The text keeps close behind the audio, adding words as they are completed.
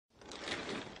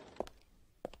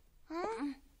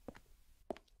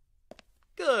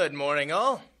Good morning,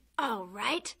 all. All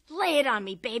right, lay it on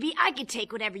me, baby. I can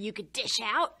take whatever you could dish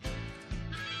out.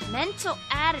 Mental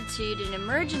attitude in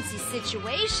emergency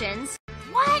situations?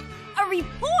 What? A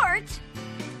report?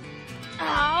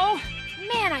 Oh,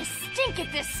 man, I stink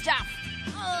at this stuff.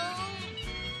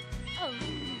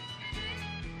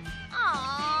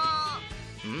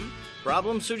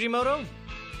 Problem, Sujimoto?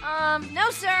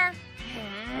 No, sir.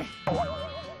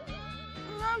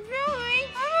 Really?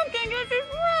 I don't think this is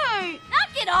right.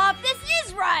 Knock it off. This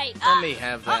is right. Let me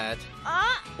have that.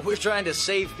 We're trying to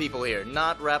save people here,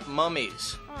 not wrap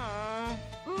mummies.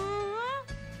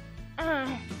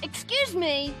 Excuse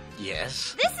me.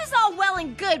 Yes? This is all well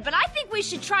and good, but I think we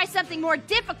should try something more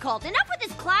difficult. Enough with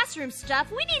this classroom stuff.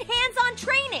 We need hands-on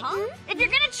training. If you're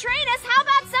gonna train us, how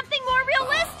about something more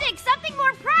realistic? Something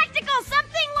more practical?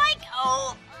 Something like,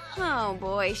 Oh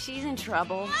boy, she's in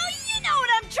trouble. Oh, you know what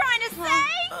I'm trying to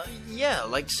say! Yeah,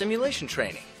 like simulation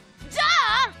training.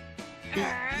 Duh!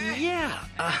 Yeah,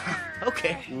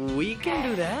 okay, we can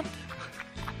do that.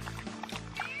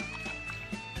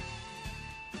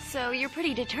 So you're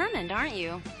pretty determined, aren't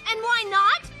you? And why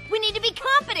not? We need to be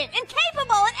competent and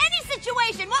capable in any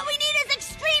situation. What we need is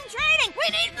extreme training. We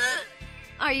need...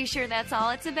 Are you sure that's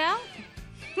all it's about?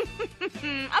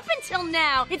 Up until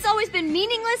now, it's always been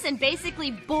meaningless and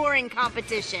basically boring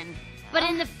competition. But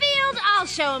in the field, I'll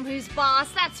show him who's boss,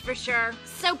 that's for sure.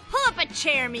 So pull up a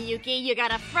chair, Miyuki. You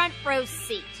got a front row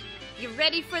seat. You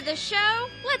ready for the show?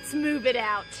 Let's move it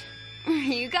out.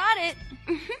 You got it.